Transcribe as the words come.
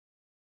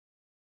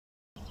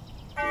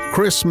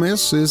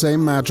Christmas is a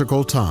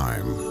magical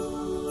time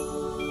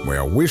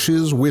where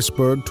wishes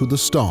whispered to the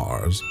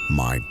stars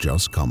might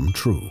just come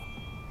true.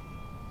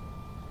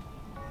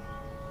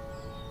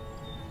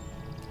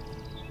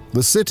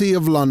 The city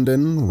of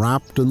London,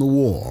 wrapped in the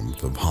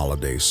warmth of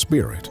holiday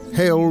spirit,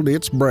 held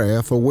its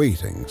breath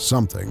awaiting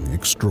something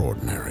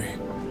extraordinary.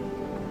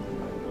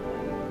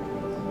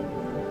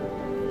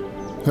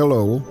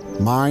 Hello,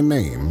 my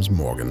name's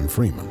Morgan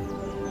Freeman,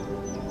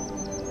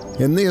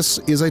 and this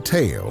is a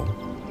tale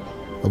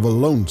of a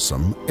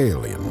lonesome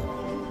alien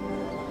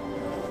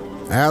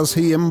as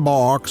he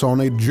embarks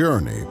on a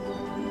journey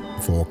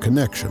for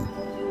connection.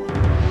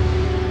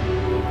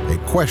 A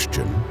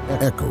question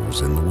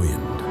echoes in the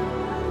wind.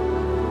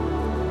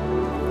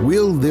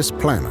 Will this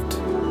planet,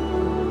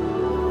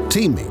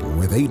 teeming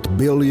with 8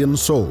 billion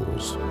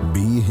souls,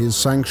 be his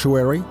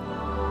sanctuary?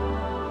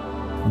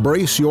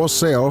 Brace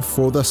yourself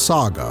for the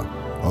saga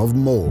of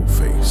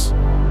Moleface.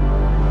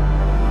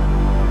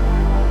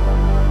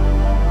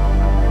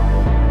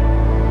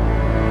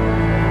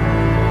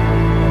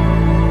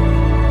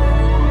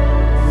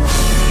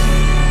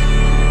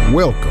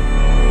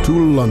 Welcome to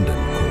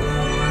Londoncore.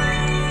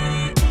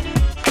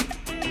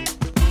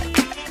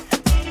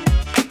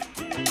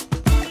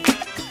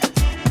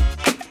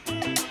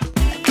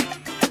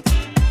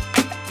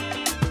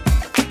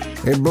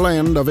 A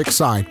blend of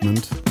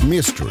excitement,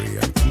 mystery,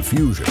 and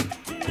confusion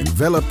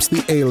envelops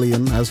the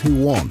alien as he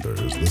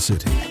wanders the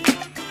city.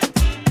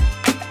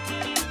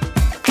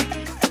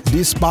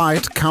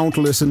 Despite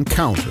countless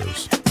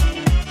encounters,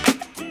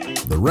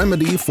 the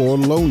remedy for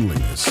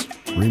loneliness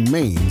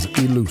remains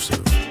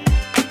elusive.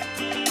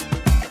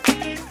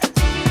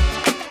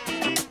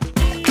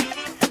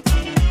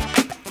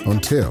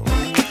 Until,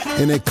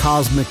 in a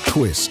cosmic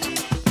twist,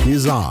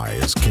 his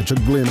eyes catch a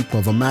glimpse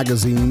of a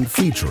magazine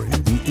featuring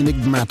the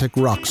enigmatic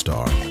rock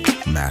star,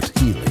 Matt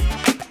Healy.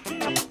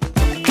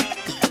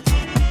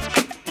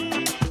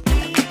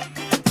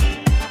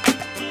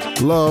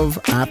 Love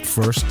at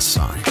first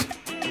sight.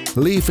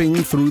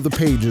 Leafing through the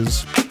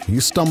pages, he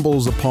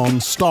stumbles upon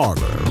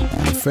Starler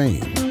and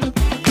Fame,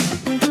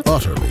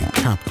 utterly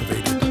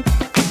captivated.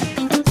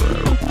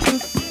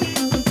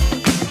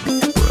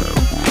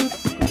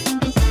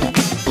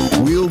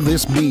 Will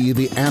this be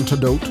the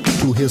antidote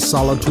to his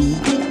solitude?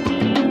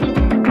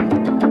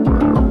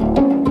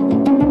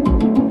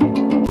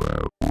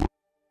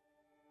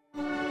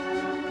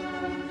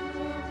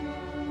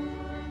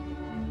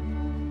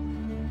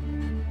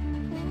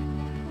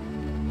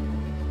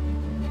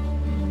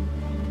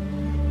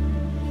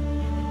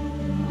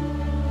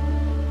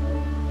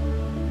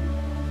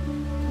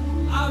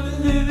 I've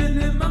been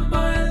living in my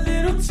mind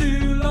a little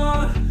too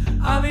long.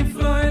 I've been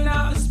floating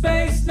out of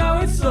space,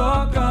 now it's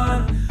all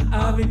gone.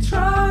 I've been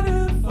trying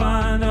to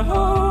find a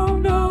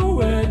home,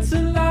 nowhere to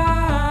lie.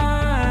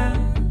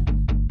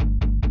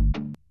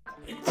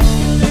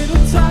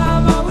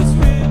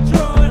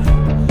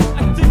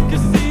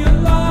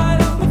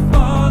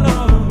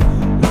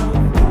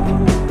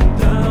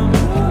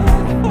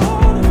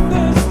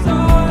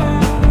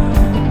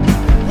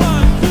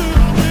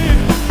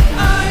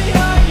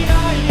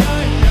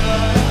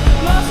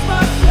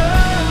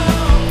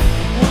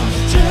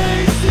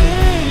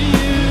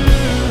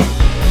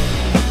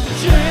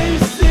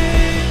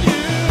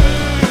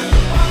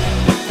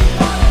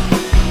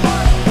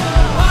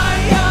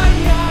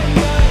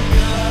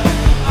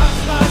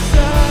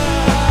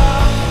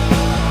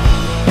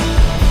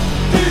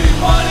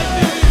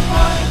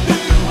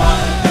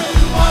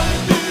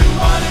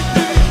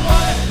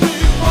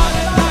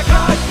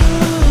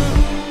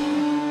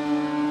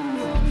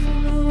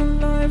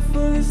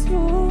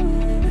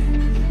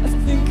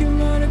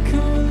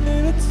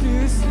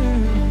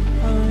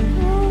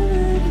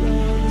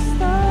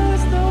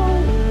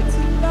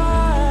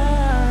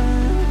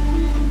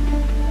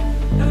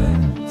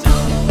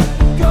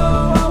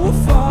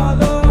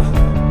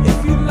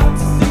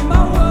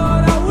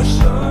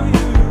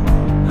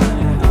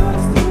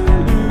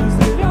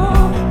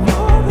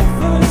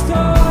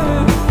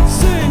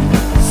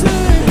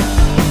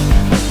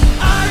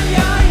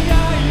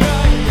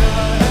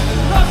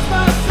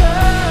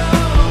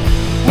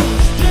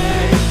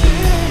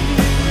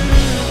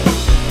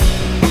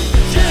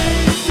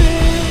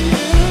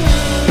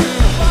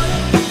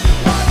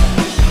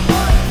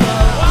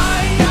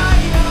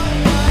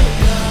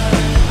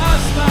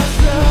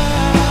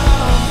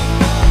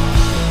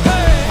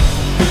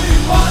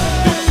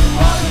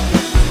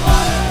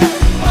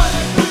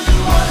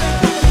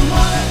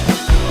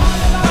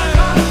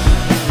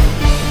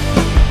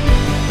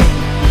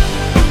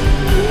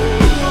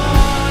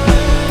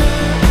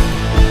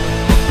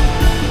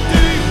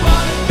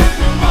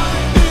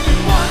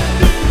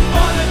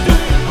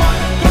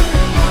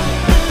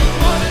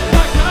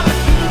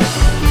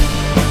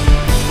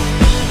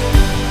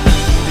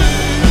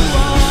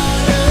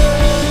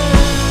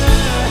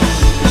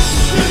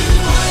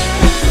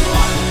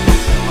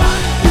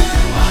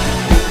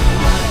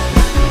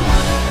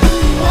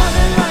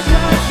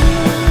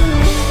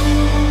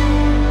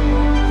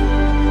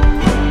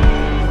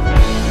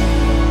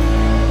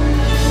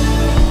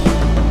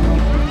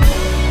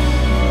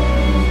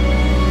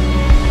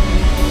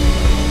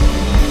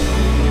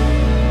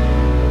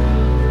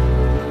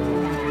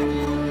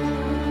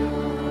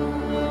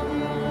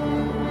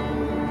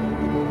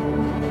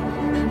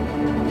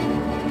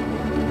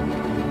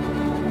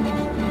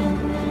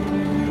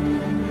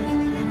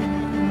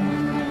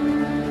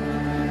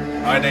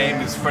 My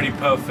name is Freddie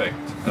Perfect,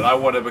 and I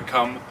want to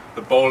become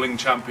the bowling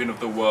champion of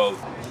the world.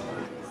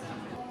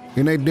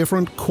 In a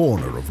different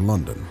corner of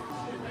London,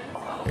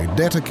 a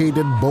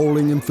dedicated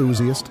bowling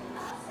enthusiast,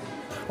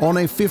 on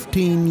a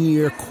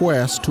 15-year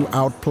quest to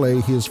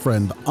outplay his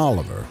friend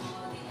Oliver,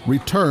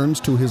 returns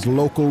to his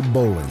local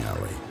bowling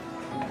alley.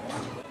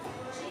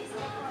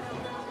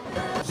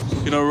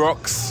 You know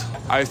rocks?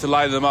 I used to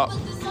line them up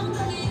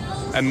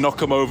and knock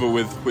them over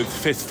with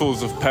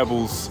fistfuls of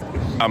pebbles.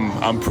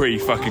 I'm pretty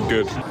fucking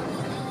good.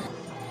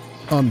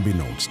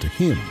 Unbeknownst to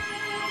him,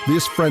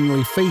 this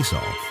friendly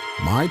face-off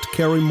might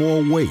carry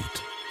more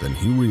weight than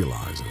he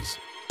realizes.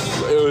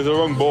 It was the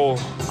wrong ball.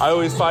 I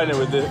always find it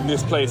with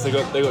this place. They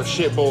got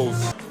shit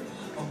balls.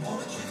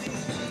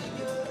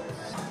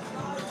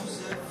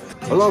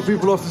 A lot of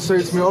people often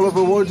say to me,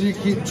 Oliver, why do you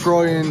keep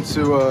trying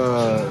to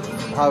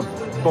have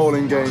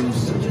bowling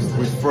games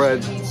with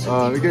Fred?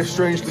 It gets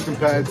strangely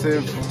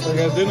competitive. What are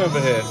you guys doing over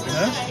here?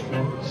 Huh?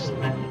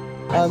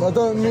 And I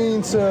don't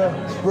mean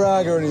to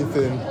brag or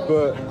anything,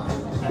 but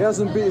he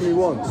hasn't beaten me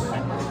once.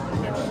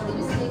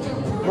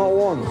 Not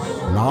once.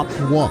 Not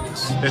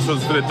once. This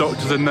one's for the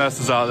doctors and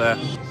nurses out there.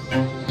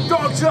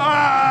 Doctor!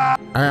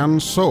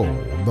 And so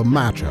the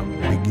matchup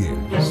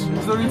begins.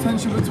 Is there any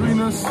tension between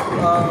us?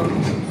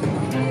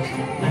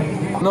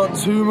 Not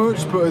too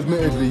much, but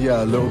admittedly,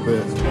 yeah, a little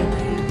bit.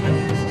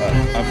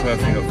 I'm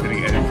personally not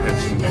feeling any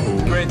tension at all.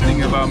 The great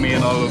thing about me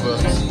and Oliver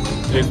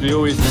is we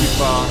always keep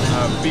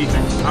our beef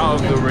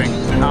out of the ring,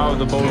 out of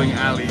the bowling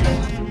alley.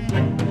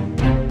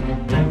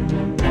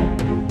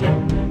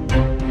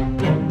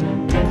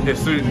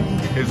 Soon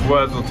his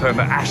words will turn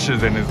to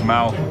ashes in his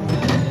mouth.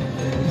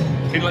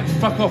 He'd like,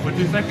 fuck off for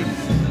 2 seconds.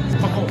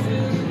 Fuck off.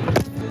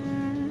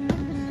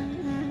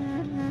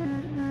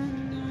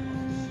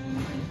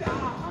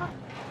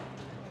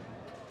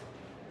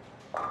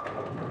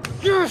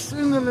 Yes,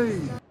 in the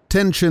lead!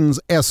 Tensions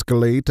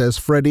escalate as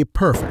Freddie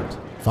Perfect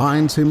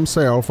finds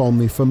himself on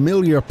the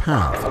familiar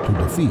path to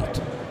defeat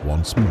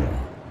once more.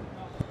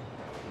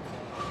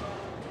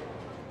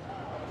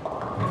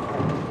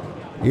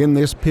 In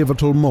this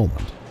pivotal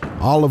moment,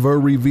 Oliver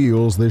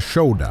reveals this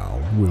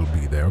showdown will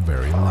be their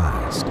very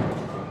last.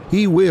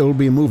 He will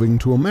be moving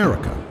to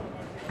America.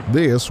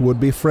 This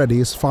would be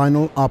Freddie's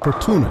final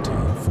opportunity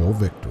for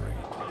victory.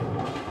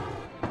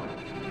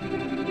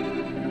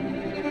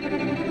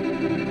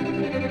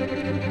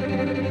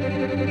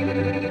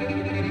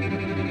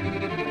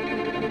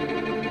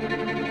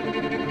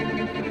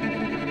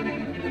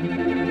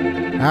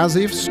 As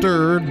if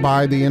stirred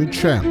by the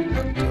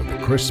enchantment of the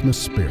Christmas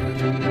spirit,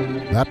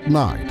 that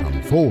night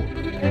unfolded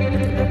with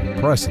an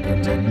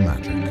unprecedented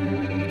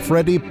magic.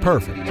 Freddie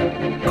Perfect,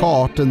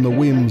 caught in the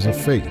whims of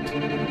fate,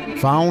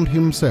 found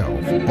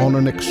himself on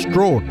an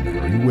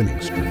extraordinary winning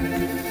streak.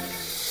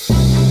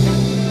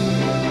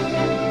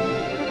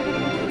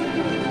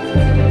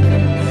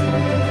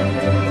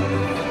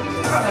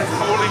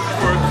 Falling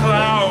for a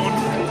clown.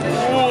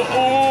 Oh,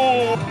 oh.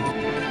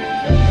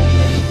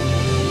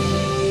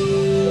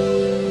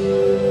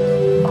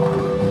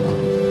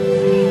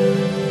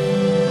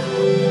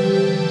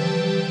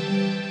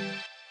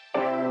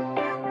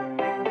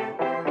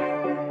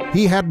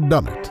 He had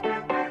done it.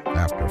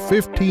 After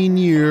 15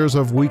 years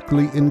of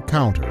weekly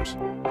encounters,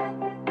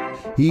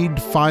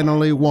 he'd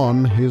finally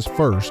won his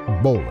first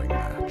bowling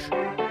match.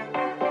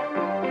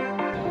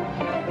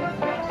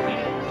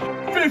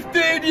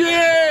 15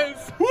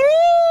 years!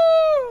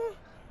 Woo!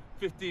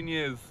 15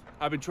 years.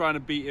 I've been trying to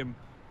beat him.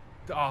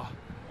 I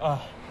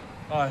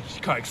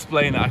just can't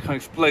explain it. I can't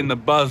explain the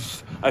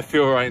buzz I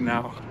feel right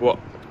now. What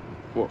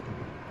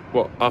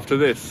after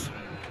this?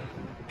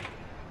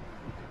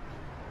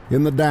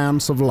 In the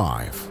dance of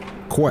life,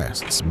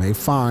 quests may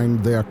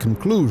find their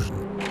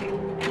conclusion.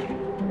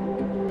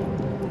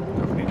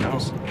 Nobody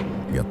knows.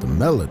 Yet the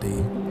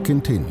melody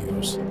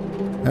continues.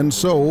 And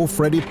so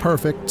Freddie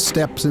Perfect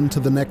steps into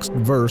the next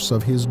verse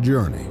of his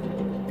journey,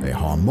 a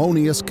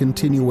harmonious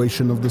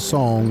continuation of the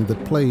song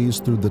that plays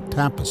through the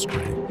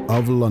tapestry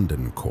of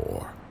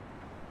londoncore.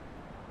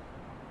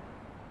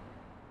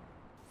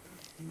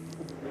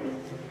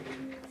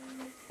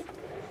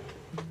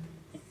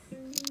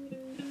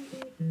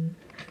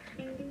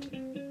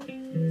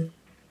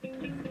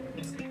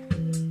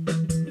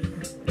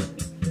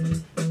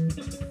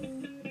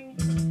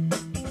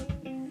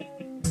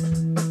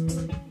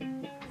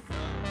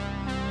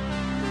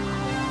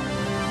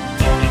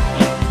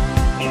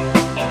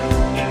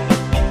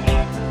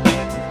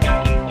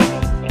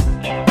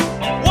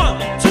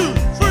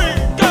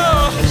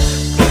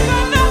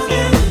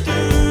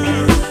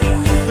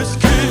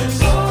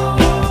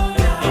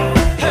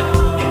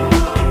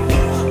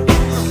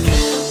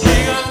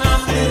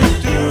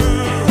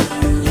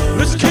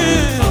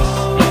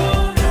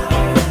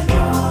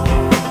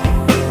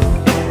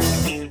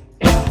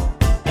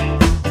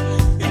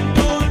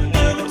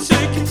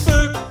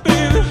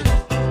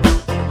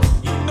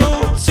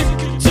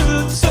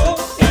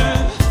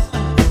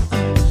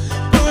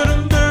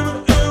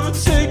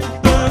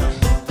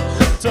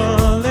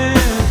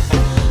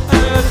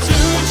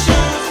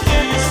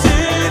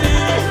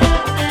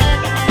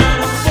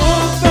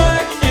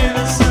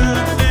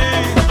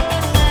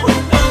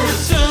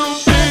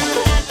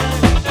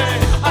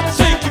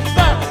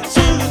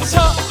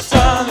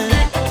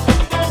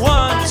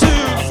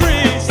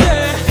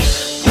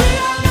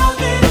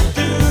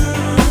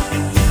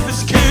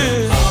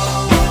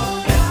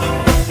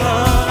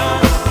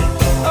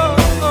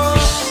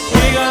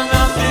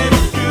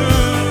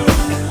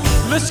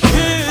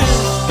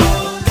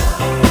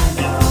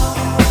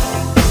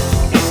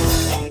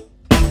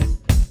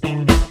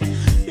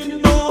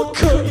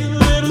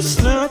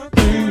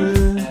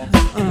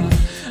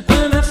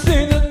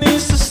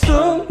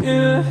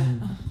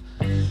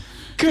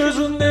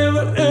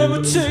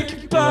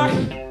 heart,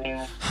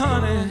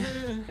 honey.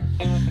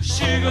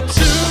 She got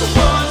 2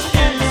 hearts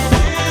in the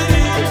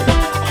city.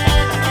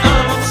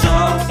 I'm on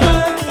top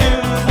of you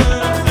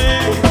and me.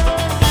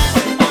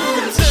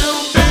 Tell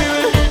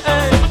baby,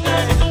 hey,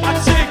 hey, I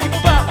take you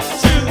back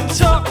to the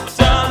top,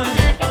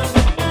 darling.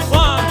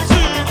 1, 2,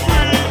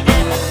 3.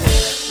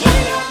 We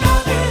got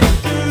nothing to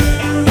do.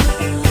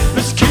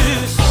 Let's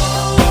kiss.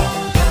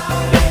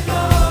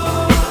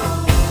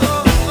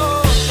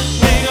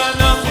 We got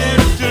nothing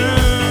to do.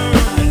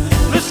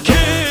 Let's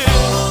kiss.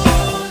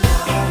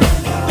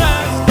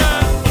 Let's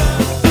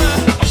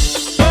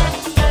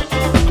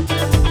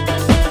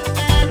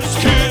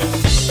kiss.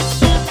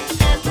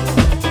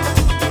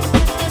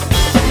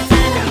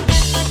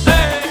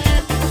 Hey,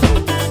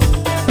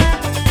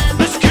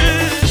 let's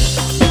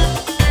kiss.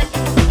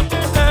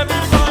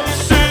 Everybody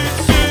say,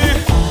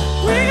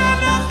 we got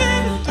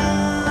nothing to do.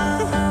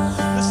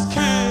 Let's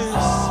kiss.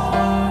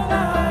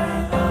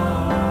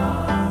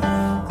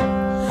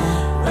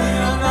 We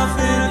got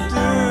nothing to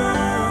do.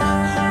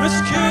 Let's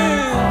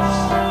kiss.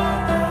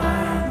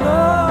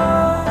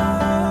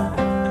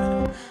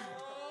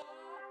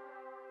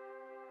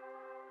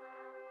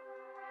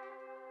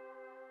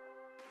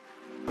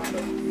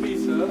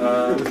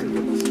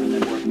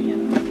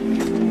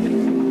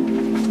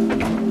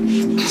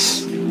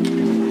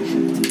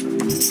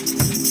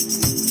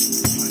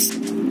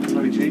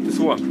 Bloody cheap, this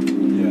one.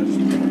 Yeah,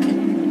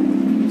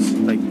 just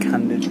like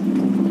candid.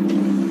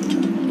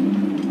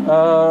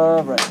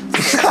 Right.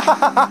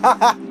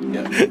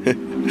 Yeah.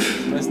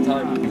 First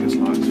time. Biggest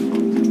lights.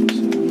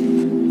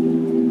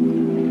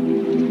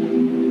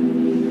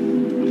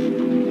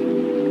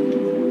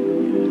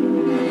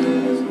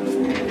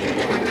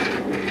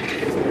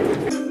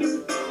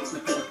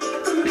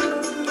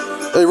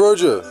 Hey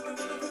Rojo,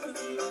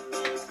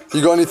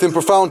 you got anything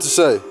profound to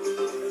say?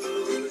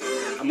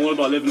 I'm all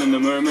about living in the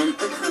moment,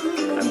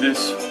 and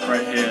this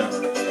right here,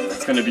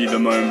 it's gonna be the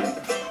moment.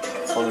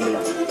 Follow me.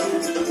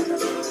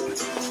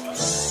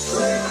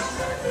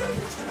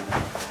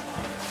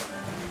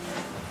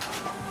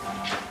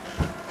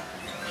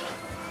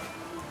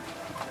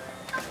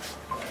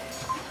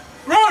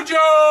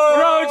 Rojo!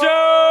 Rojo!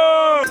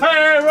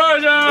 Hey,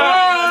 Rojo!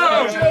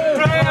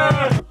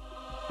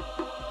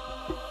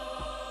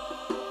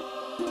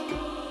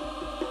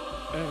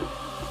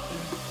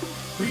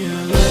 We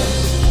gonna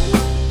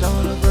live down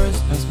on the verse,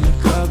 pass me a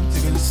cup,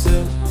 taking a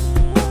sip.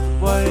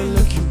 Why you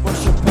looking,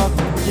 what's your pop? We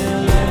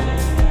gonna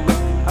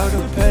live out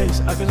of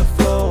pace, I got a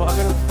flow, I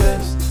got a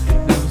fist.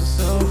 Never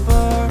so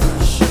far.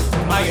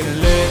 I gonna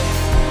live,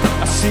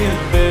 I see an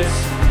abyss.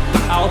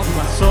 Out of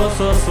my soul,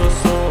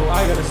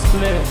 I gotta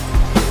split.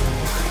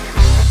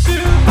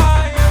 Too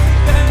high,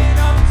 everything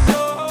I'm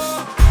so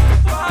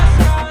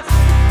fast,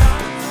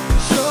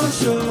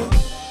 sure.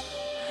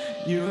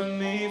 You and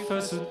me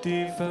fell so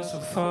deep, fell so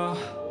far.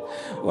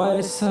 White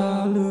as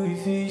Louis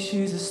V,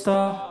 she's a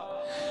star.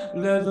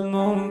 Let the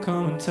moment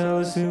come and tell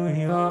us who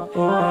we are.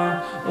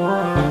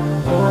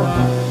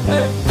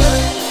 Hey,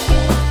 hey.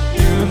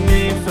 You and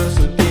me fell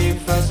so deep,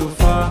 fell so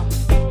far.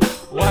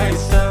 White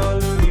as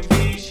Louis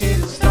V,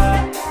 she's a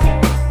star.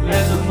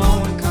 Let the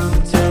moment come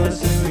and tell us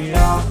who we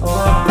are.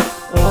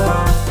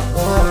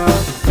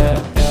 Yeah,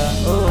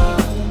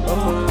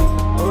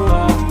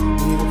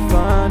 need to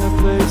find a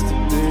place to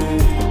be.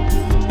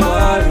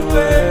 By the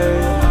way,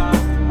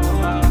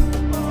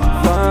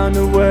 find a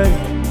way,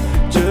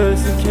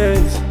 just in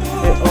case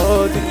it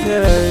all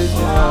decays.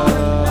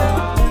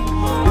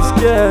 It's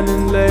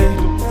getting late,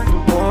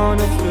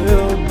 wanna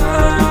feel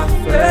my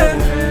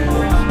face.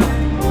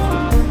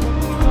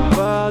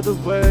 By the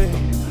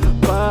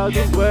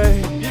way,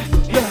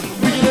 yeah,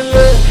 we gonna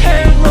let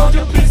hey,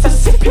 Rojo, please stop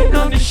sipping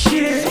on this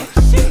shit.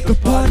 The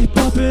party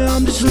poppin',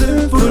 I'm just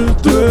living for the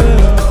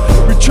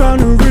thrill. We're trying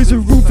to raise the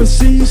roof, I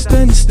see you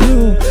standing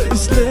still.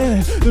 It's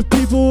there, the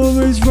people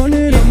always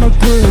running at my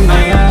grill.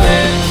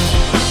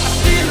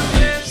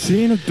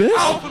 Seen a bitch? I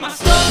open my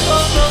stuff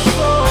up,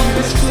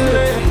 it's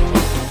clear.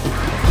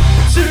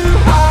 Too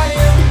high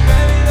and we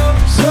made up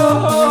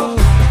so.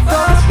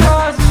 Fast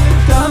cars and the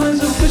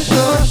diamonds up for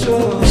sure.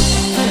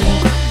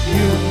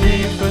 You and me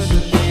fell so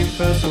deep,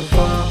 fell so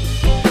far.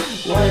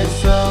 Why it's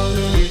so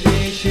Louis V,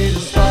 she's a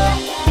star.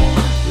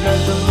 Let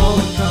the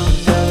moment come and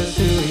tell us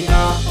who we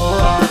are.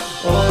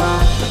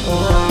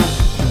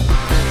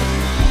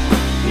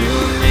 You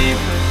and me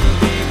fell so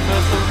deep,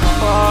 fell so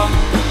far.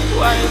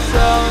 Why it's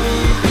so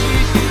Louis V,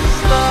 she's a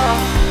star.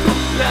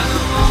 Let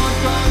the moment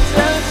come and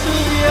tell us who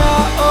we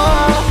are.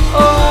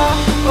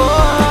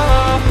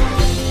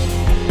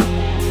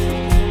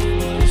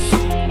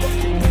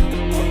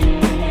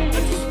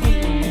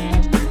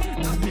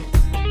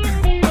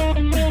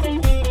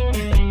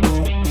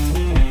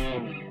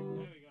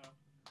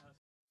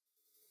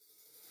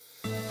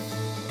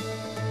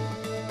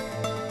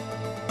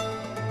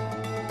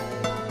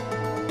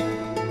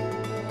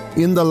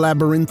 In the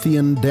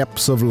labyrinthian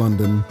depths of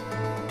London,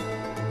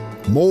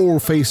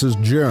 Moleface's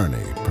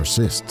journey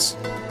persists.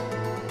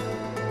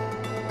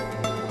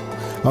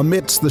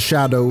 Amidst the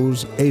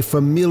shadows, a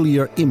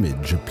familiar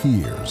image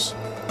appears,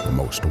 the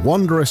most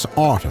wondrous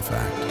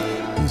artifact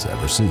he's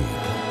ever seen.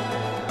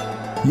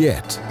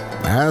 Yet,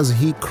 as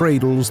he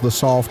cradles the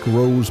soft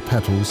rose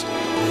petals,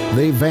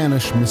 they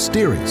vanish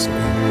mysteriously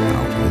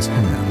out of his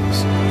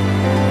hands.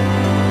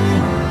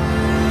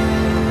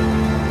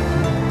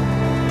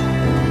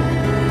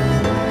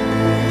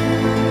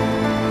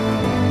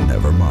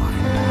 Never mind.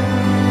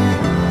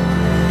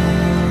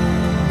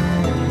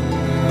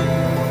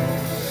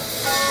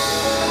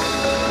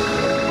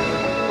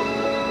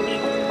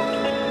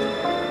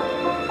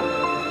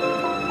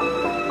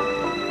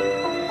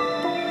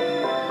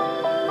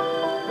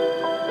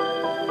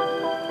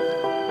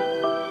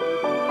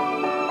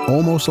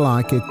 Almost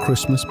like a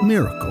Christmas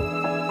miracle,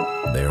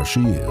 there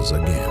she is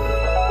again.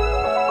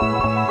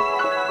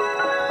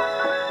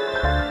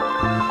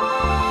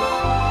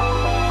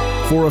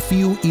 For a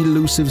few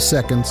elusive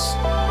seconds,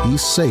 he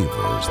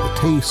savors the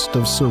taste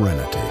of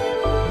serenity.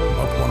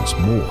 But once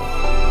more,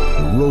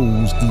 the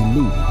rose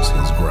eludes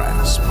his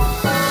grasp.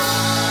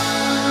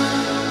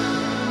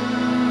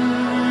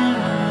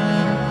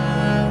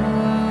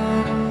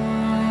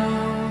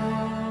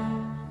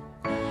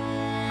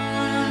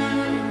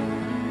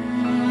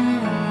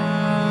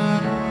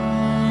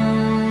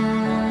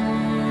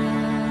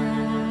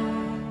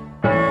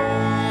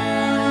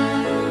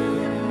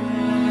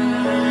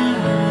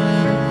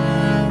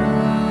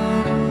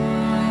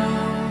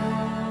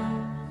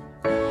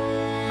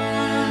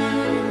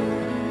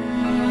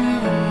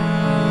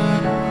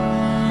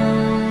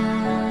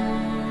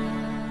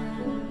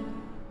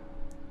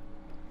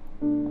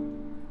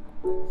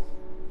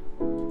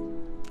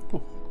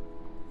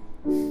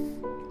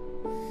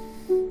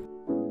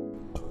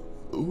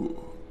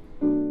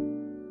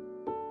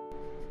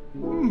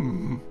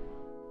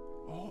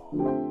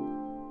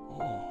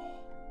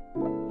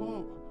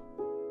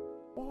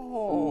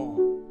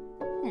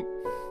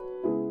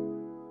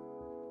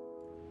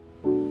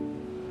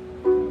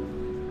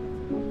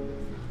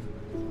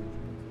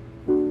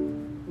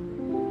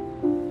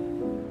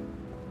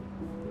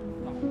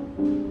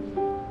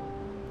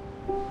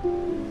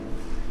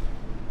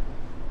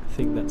 I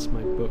think that's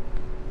my book.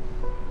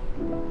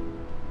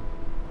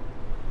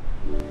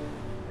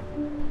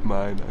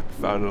 Mine, I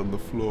found it on the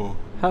floor.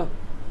 How?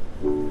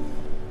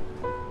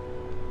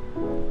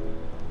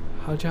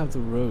 How'd you have the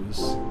rose?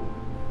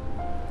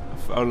 I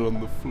found it on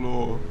the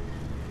floor.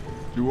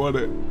 Do you want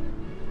it?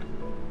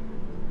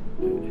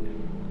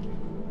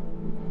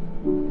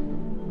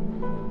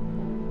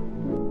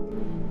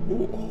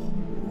 Oh,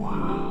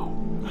 wow.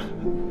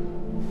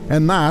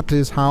 And that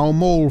is how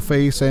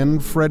Moleface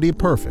and Freddie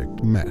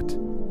Perfect met.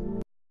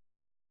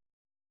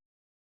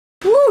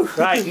 Woo!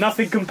 Right,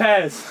 nothing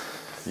compares.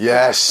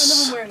 Yes. I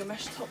know I'm wearing a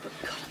mesh top, but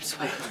God, I'm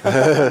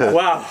sweating.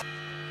 Wow.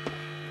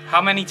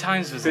 How many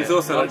times was it? It's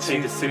also like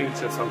changed the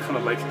signature, so I'm kind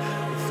of like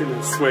feeling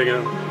the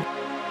swing.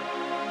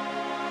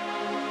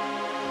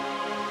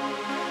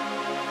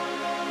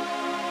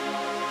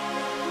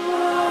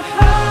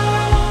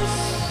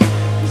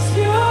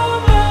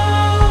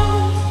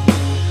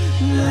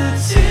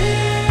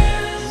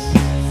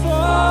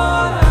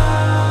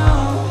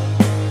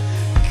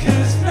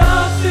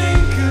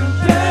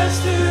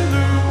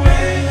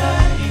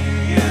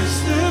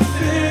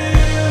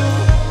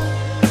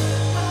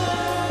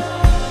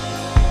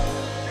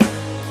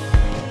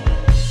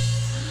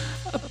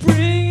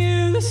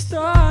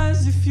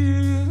 Stars if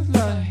you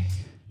like.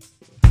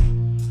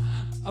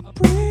 I'll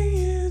bring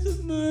you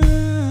the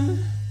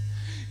moon,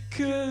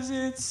 'cause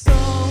it's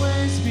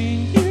always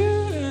been you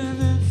and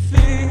the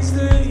things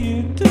that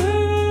you do.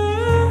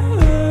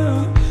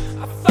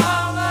 I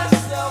found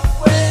myself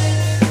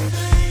waiting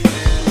for you.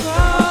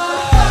 My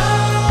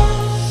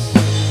house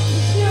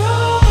is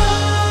your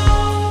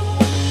mouth.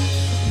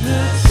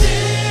 The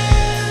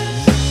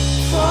tears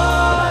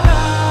fall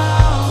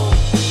out,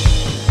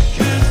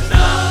 'cause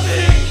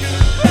nothing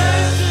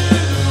compares to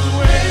the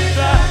way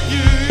that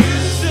you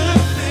used to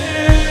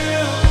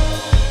feel.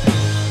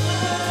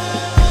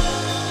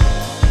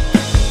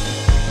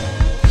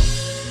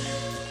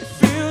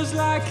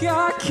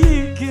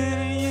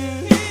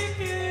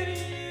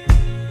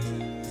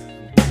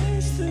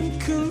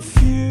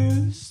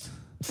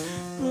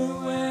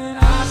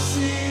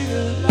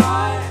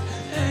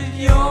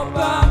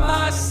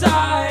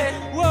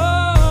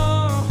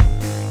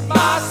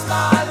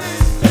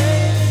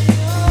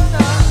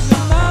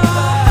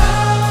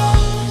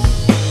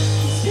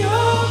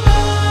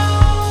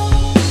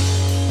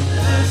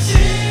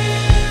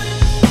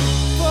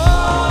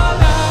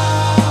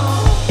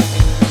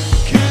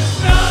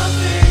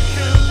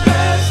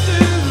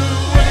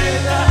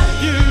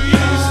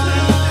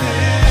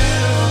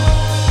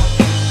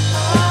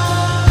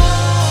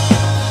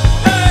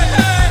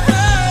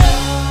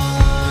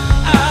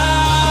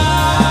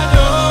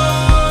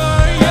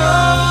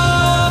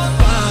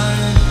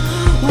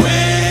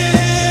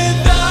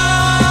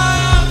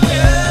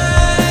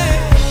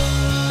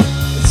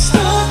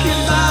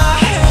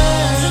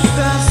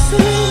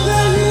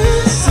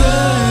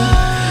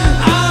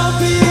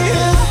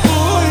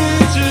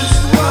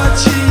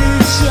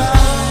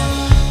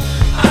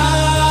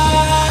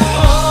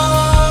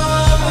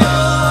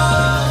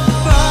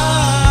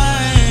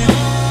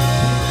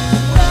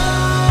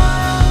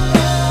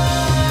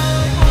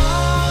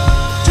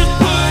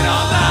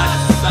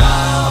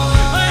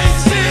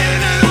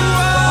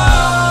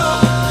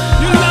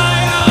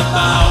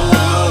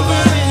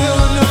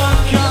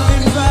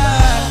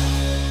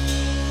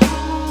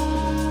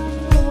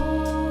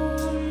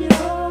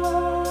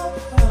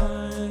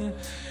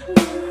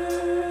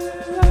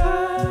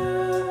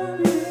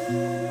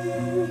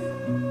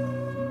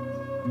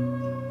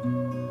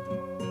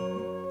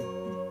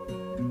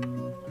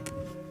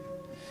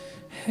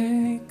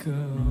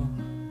 girl,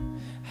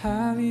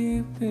 have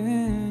you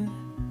been?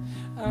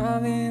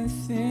 I've been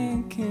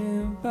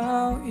thinking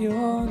about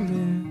your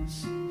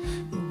lips,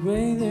 the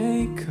way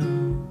they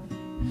curve,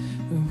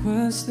 the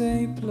words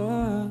they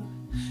blur,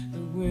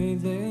 the way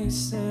they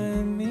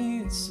send me,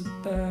 it's a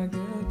bag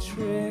of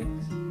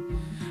tricks.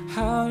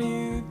 How do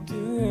you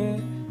do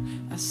it?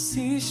 I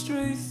see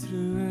straight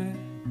through it.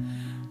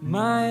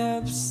 My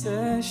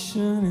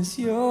obsession is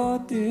your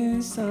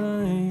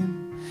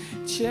design.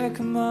 Check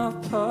my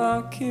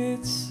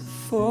pockets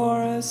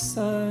for a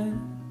sign.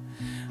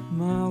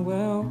 My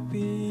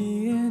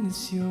well-being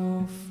is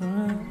your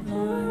front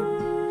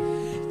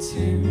line.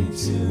 Take me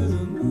to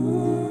the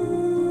moon.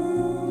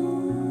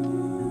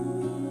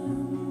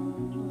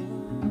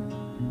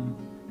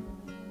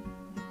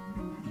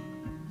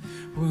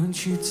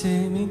 Won't you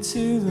take me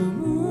to the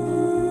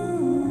moon?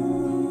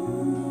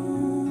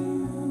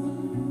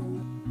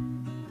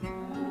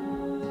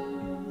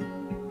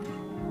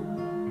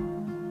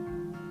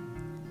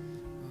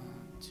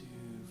 1, 2,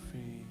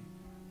 3.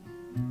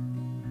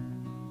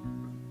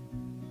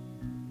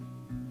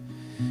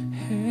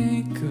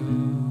 Hey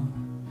girl,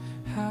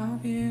 how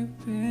have you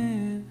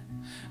been?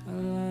 I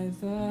like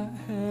that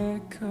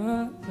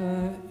haircut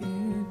that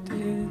you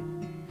did.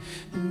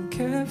 Don't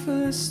care for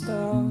the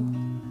style,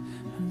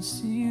 haven't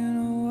seen in a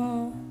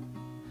while.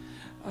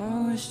 I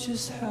was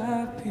just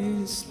happy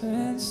to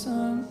spend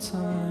some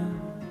time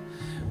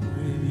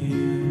with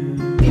you.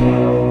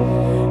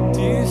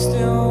 Do you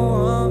still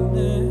want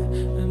it?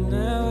 I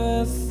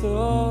never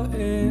thought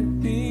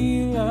it'd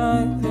be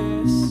like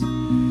this.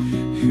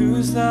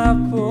 Who's that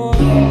boy?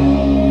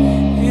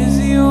 Is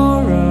he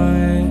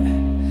alright?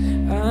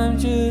 I'm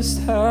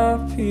just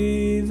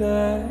happy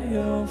that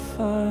you're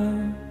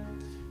fine.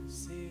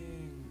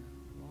 Sing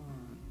 1,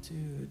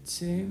 2,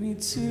 take me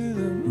to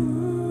the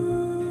moon.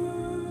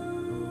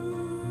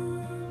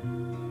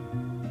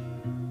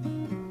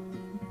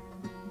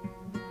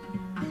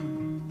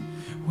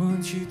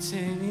 Won't you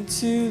take me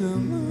to the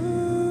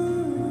moon?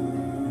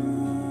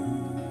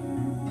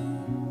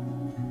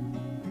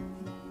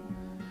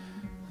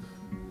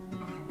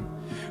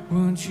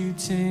 Won't you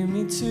take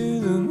me to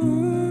the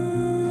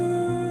moon?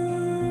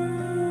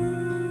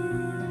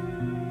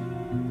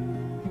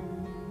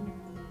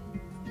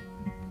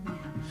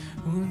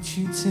 Won't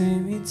you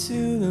take me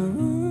to the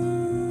moon?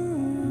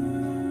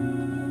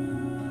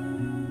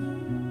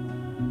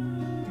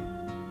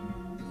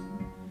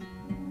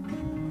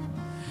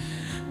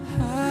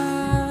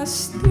 I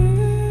still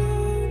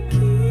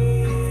keep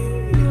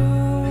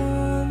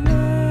your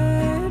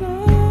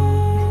letters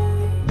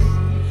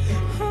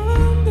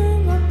under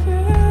my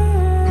bed,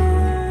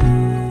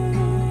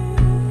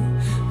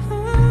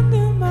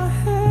 under my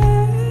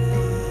head.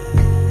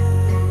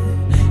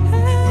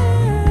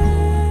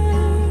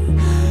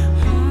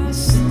 I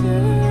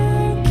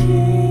still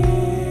keep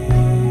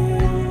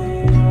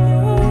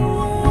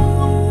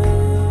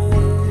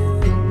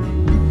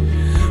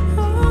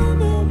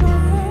under my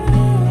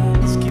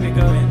head. Let's keep it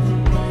going.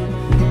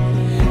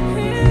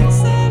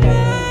 Inside my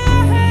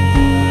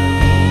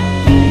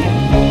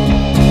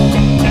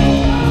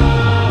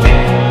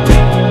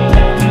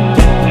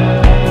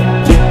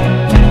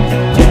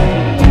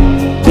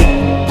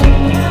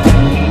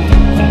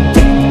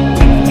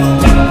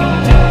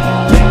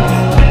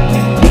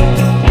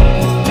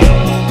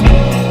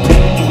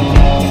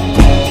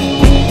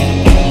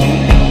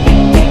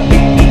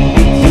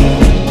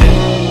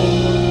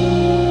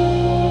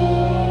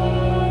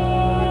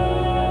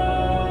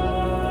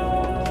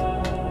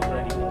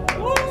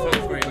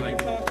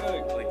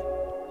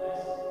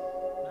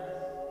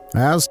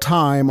As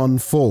time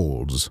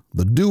unfolds,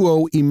 the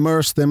duo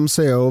immerse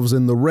themselves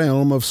in the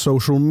realm of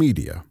social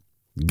media,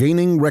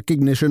 gaining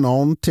recognition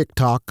on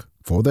TikTok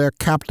for their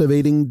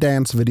captivating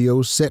dance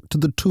videos set to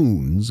the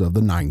tunes of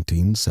the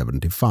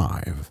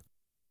 1975.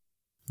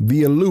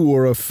 The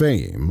allure of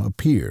fame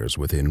appears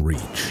within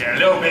reach. Yeah, a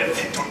little bit of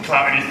TikTok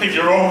clout and you think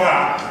you're all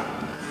that.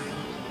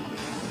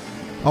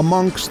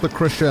 Amongst the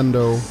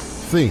crescendo,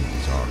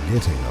 things are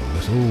getting a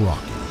little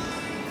rocky.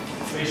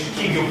 So you should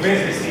keep your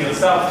business to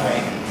yourself,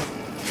 mate.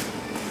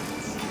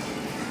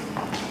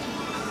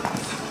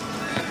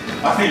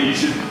 I think you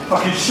should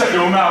fucking shut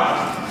your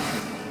mouth.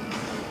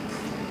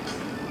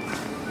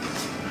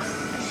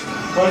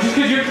 Well, just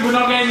because we're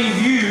not getting any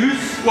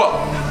views. What?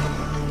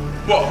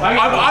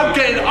 I'm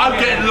getting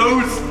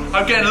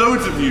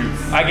loads of views.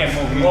 I get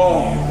more views.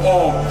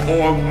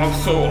 I'm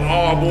so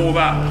I'm all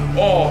that.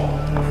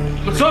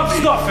 Look, Stop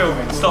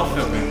filming. Stop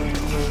filming.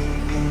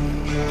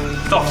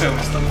 Stop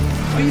filming. Stop.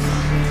 Please.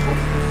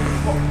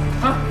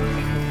 Huh?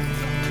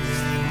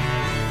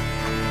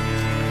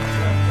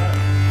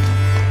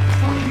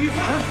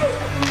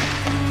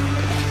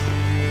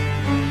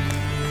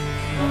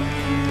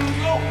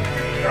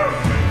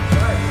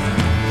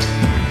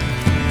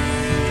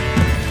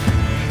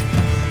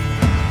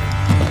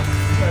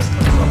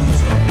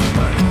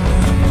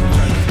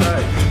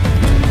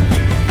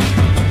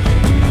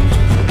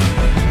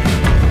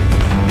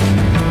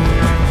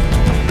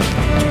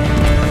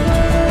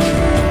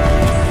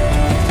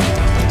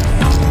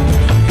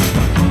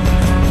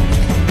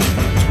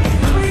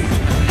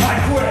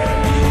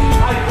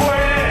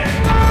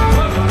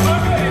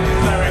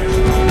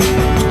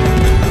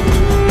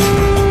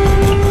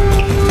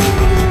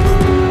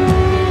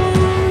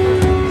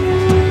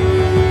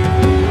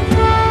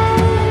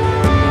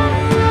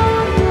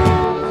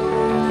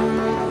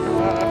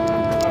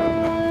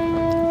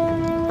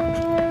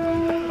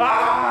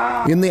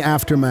 In the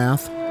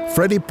aftermath,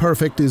 Freddie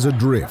Perfect is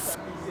adrift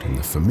in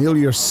the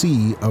familiar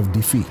sea of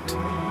defeat,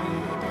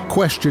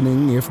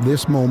 questioning if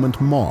this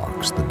moment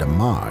marks the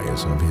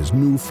demise of his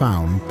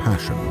newfound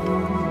passion.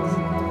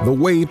 The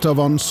weight of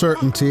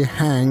uncertainty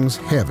hangs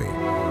heavy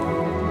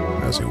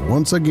as he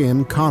once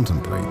again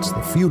contemplates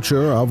the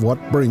future of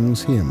what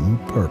brings him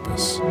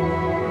purpose.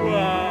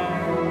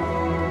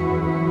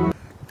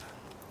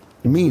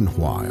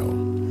 Meanwhile,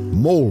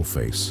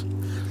 Moleface,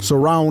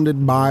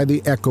 surrounded by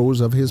the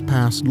echoes of his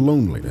past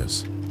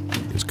loneliness,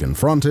 is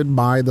confronted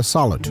by the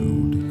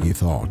solitude he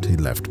thought he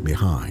left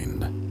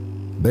behind.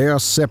 Their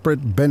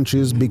separate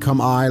benches become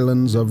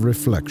islands of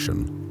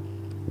reflection,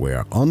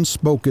 where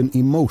unspoken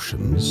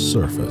emotions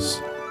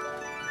surface.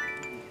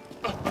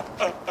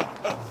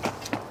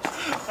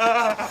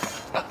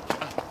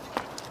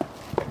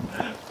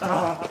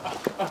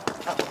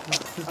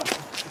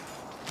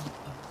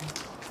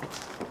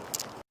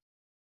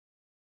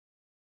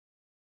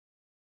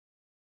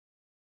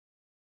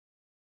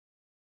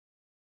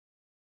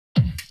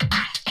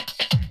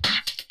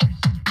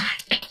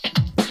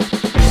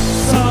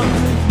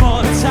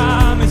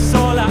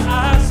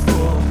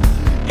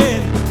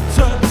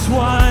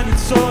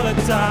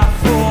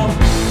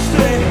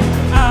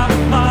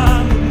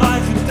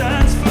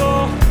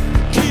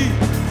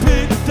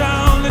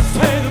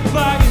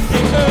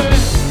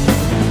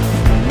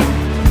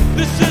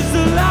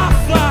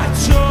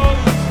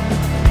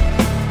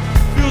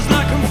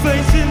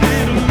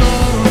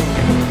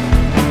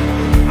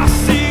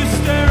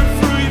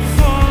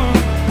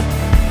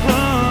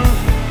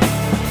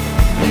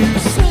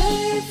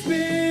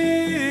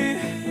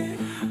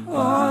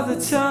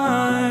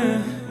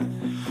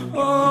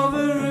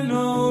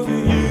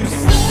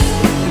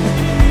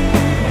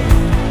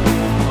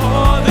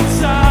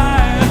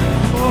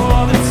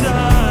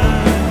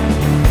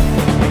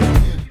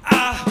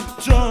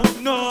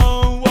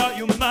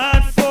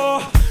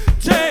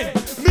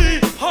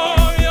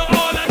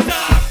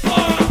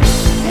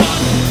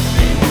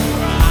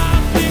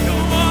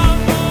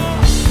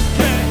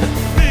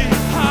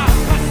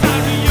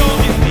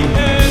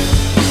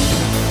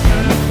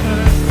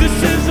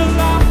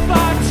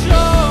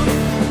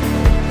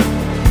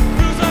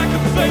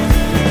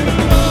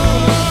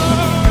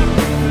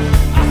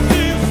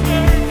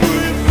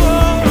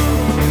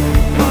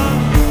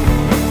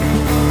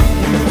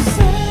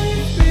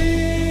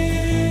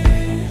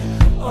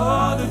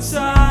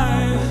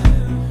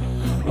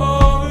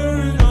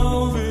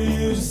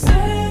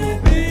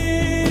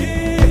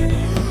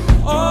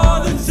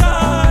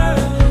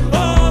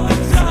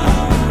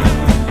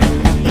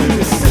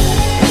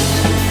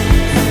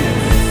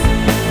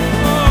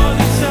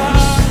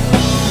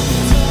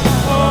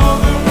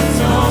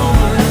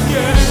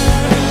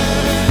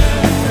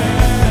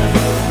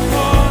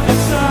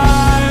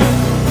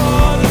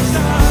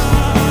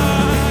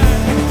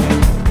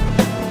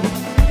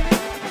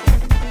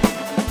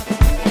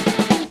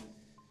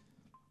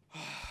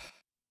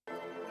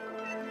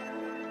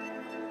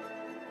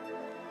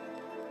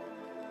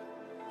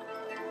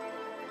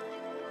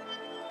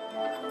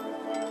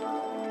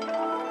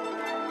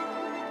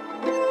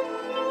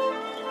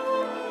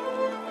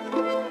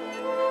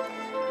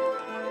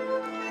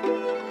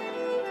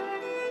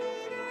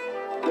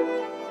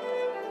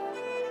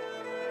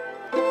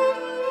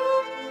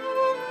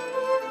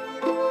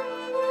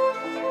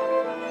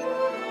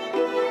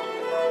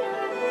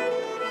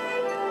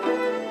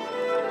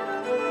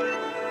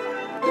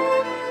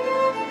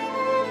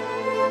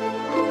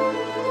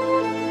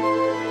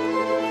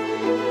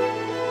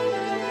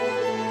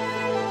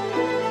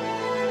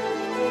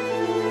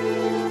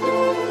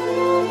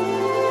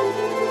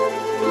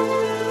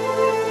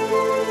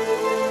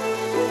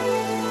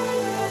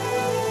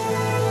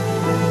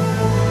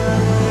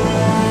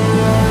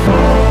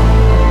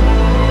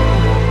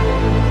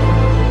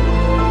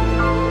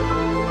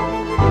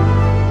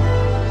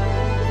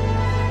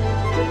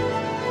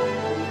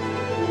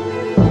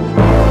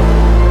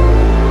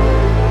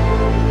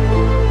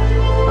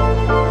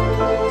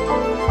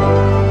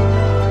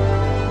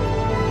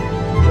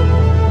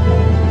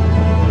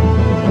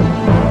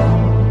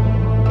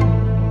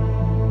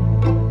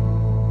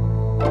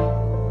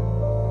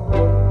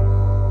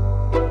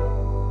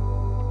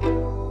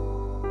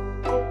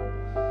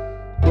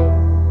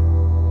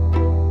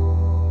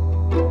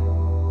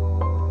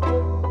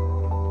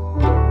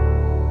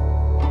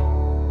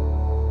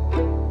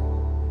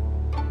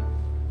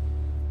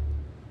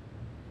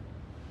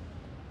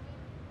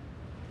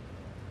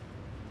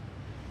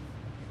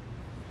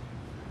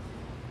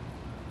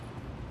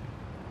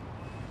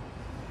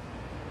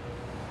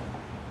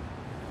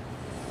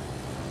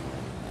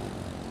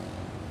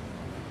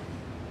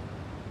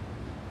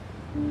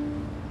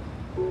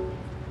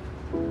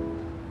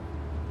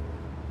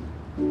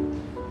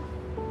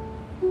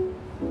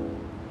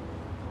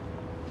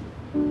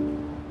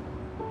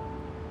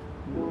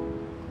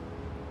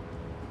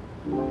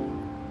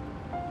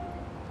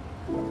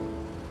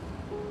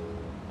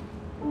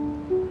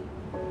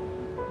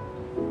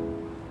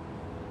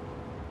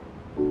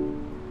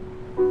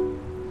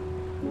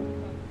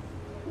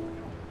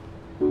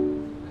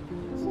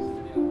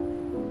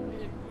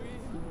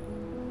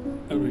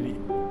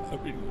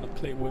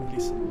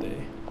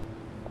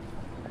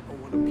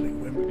 want to play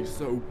Wembley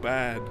so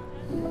bad.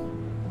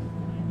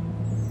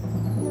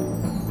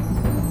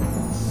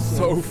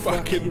 So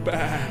fucking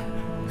bad.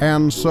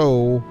 And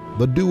so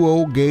the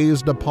duo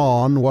gazed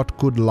upon what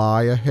could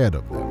lie ahead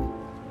of them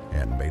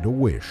and made a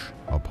wish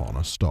upon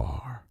a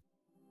star.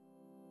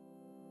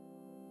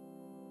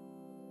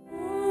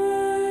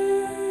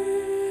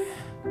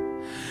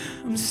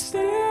 I'm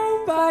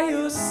still by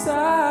your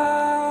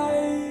side,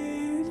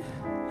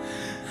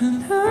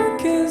 and I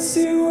can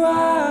see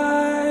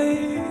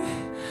why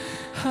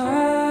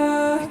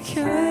I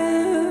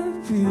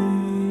can't be.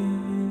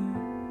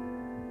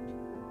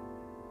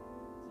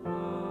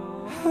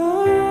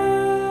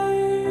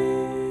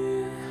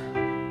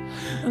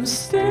 I'm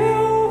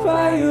still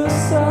by your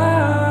side,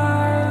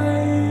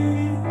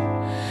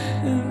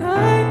 and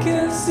I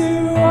can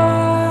see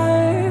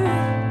why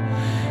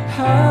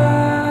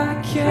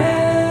I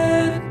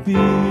can't be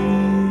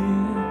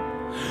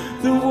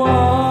the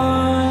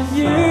one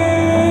you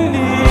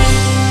need.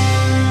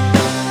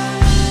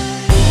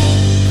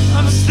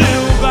 I'm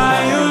still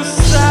by your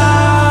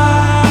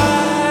side,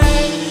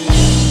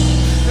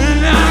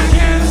 and I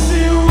can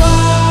see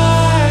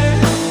why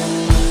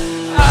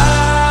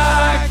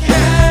I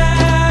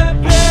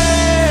can't be.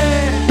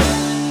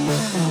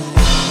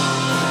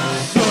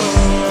 So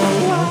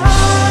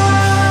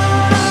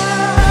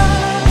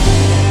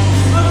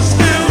I'm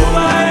still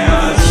by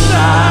your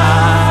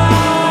side,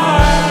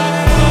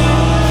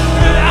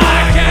 and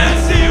I can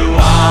see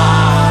why I can't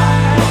be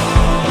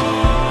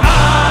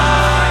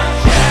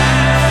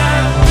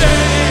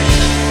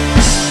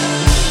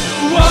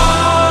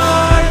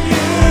what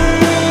you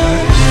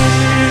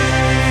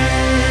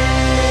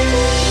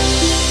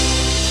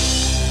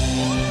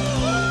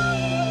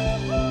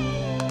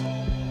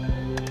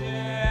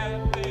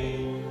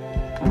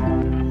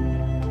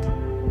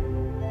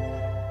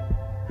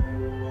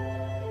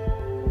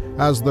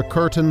As the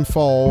curtain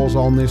falls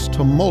on this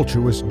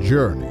tumultuous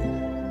journey,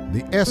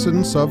 the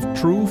essence of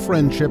true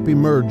friendship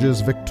emerges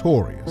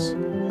victorious.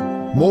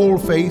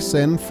 Moleface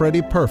and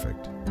Freddie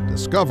Perfect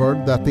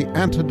discovered that the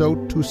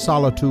antidote to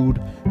solitude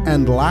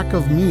and lack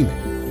of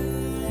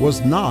meaning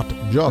was not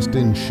just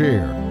in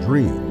shared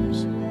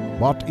dreams,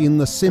 but in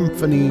the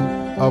symphony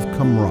of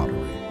camaraderie.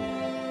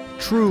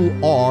 True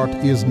art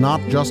is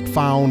not just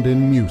found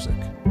in music,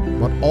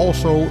 but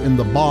also in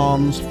the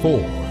bonds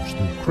forged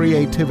through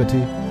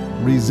creativity,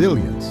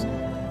 resilience,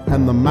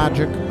 and the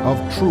magic of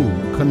true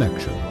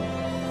connection.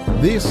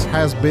 This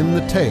has been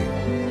the tale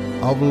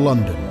of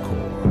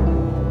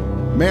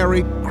Londoncore.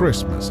 Merry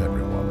Christmas,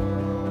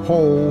 everyone.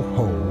 Ho,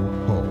 ho,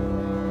 ho.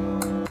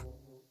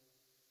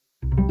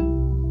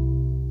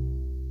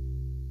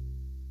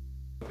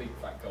 Big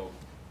fat goal.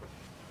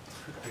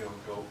 Big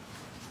old goal.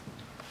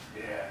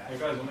 Yeah. Hey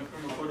guys, wanna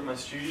come record in my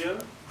studio?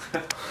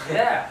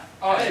 Yeah.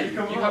 Oh, hey, you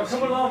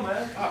come along,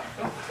 man.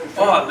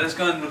 Oh, let's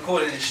go and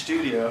record it in the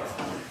studio.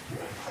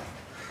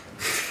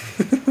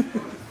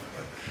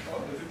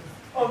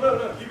 Oh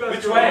no, you guys.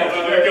 Which way?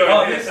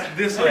 Oh,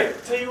 this way.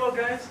 Tell you what,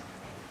 guys.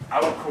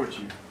 I'll record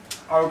you.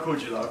 I'll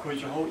record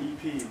your whole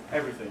EP,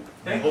 everything.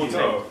 Thank the you.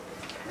 whole time.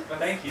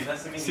 Thank you.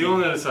 Nice to meet you. See you on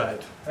the other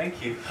side.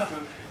 Thank you.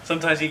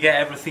 Sometimes you get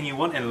everything you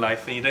want in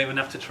life and you don't even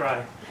have to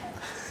try.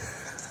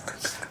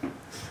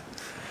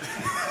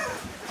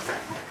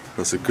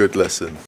 That's a good lesson.